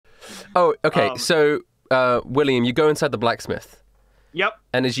Oh, okay. So, William, you go inside the blacksmith. Yep.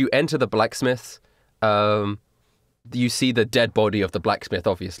 And as you enter the blacksmith, you see the dead body of the blacksmith,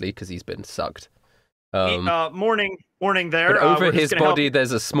 obviously, because he's been sucked. Morning there. But over his body,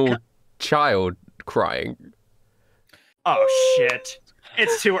 there's a small child crying. Oh, shit.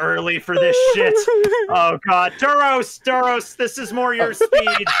 It's too early for this shit. Oh, God. Duros, this is more your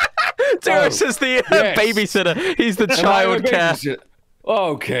speed. Duros is the babysitter. He's the child care.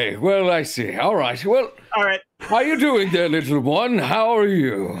 Okay, well, I see. All right, well... All right. How you doing there, little one? How are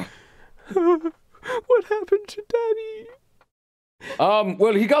you? What happened to Daddy?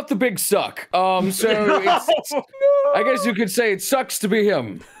 Well, he got the big suck. So it's, I guess you could say it sucks to be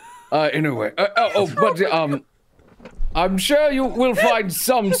him, in a way. But I'm sure you will find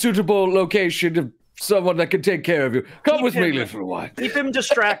some suitable location of someone that can take care of you. Come with me, little one. Keep him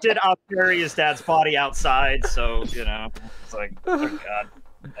distracted. I'll carry his dad's body outside, so, you know, it's like, oh, God.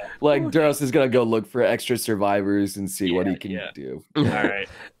 Like, Duros is gonna go look for extra survivors and see what he can do. All right.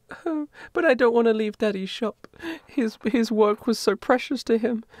 But I don't want to leave Daddy's shop. His work was so precious to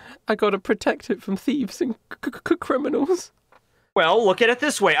him. I gotta protect it from thieves and criminals. Well, look at it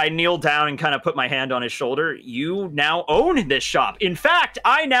this way. I kneel down and kind of put my hand on his shoulder. You now own this shop. In fact,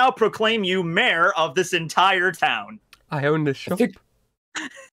 I now proclaim you mayor of this entire town. I own this shop. He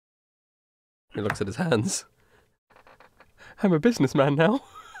looks at his hands. I'm a businessman now.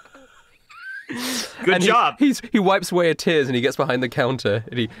 Good job. He wipes away a tears and he gets behind the counter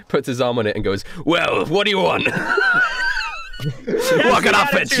and he puts his arm on it and goes, "Well, what do you want? What can I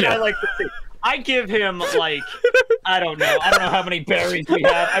fetch you?" I like to see. I give him, like, I don't know how many berries we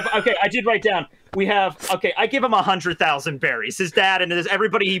have. I did write down. We have, I give him 100,000 berries. His dad and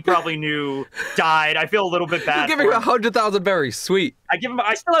everybody he probably knew died. I feel a little bit bad. You're giving him 100,000 berries. Sweet. I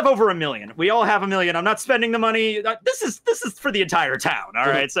still have over 1 million. We all have 1 million. I'm not spending the money. This is for the entire town. All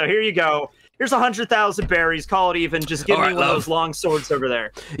right. So here you go. Here's 100,000 berries. Call it even. Just give me one of those long swords over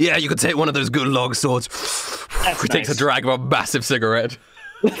there. Yeah, you could take one of those good long swords. He takes a drag of a massive cigarette.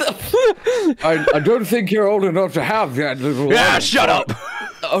 I don't think you're old enough to have that, little one. Yeah, shut up.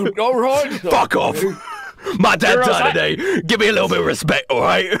 All right. Fuck off. My dad died today. Give me a little bit of respect, all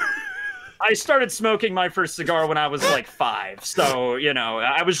right? I started smoking my first cigar when I was like 5, so, you know,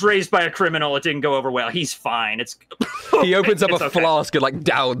 I was raised by a criminal. It didn't go over well. He's fine. It's He opens up a flask and, like,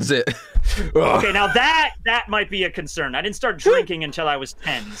 downs it. Okay, now that might be a concern. I didn't start drinking until I was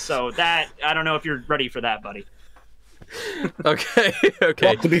 10, so that, I don't know if you're ready for that, buddy. Okay.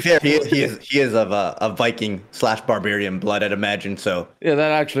 Well, to be fair, he is of Viking / barbarian blood, I'd imagine. So yeah,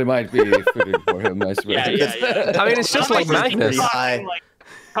 that actually might be fitting for him. I suppose. Yeah. I mean, it's just like Magnus.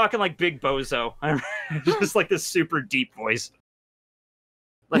 Talking like Big Bozo. Just like this super deep voice.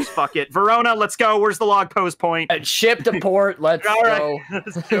 Let's fuck it. Verona, let's go. Where's the log post point? Ship to port. Let's All right, go.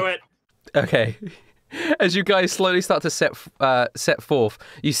 let's do it. Okay. As you guys slowly start to set forth,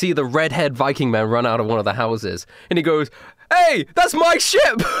 you see the red-haired Viking man run out of one of the houses, and he goes, "Hey, that's my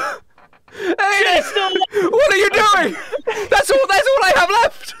ship! Hey, what are you doing? That's all I have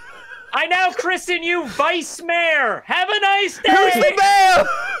left. I now christen you Vice Mayor. Have a nice day. Who's the mayor?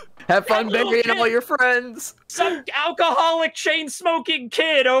 Have fun burying all your friends. Some alcoholic chain-smoking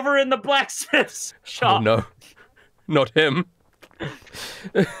kid over in the blacksmith's shop. Oh no, not him."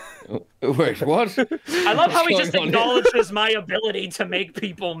 Wait, what? I love how he just acknowledges my ability to make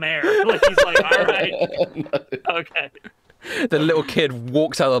people mayor. Like, he's like, all right. Okay. The little kid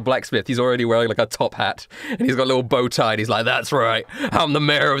walks out of the blacksmith. He's already wearing like a top hat, and he's got a little bow tie. And he's like, "That's right, I'm the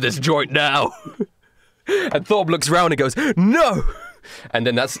mayor of this joint now." And Thorb looks around and goes, "No!" And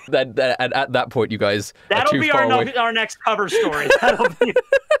then at that point, you guys that'll are too be far away. our next cover story. That'll be.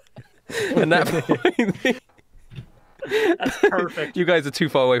 And that point, that's perfect. You guys are too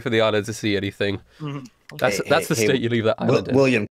far away from the island to see anything. Mm-hmm. That's the state you leave that island in. William,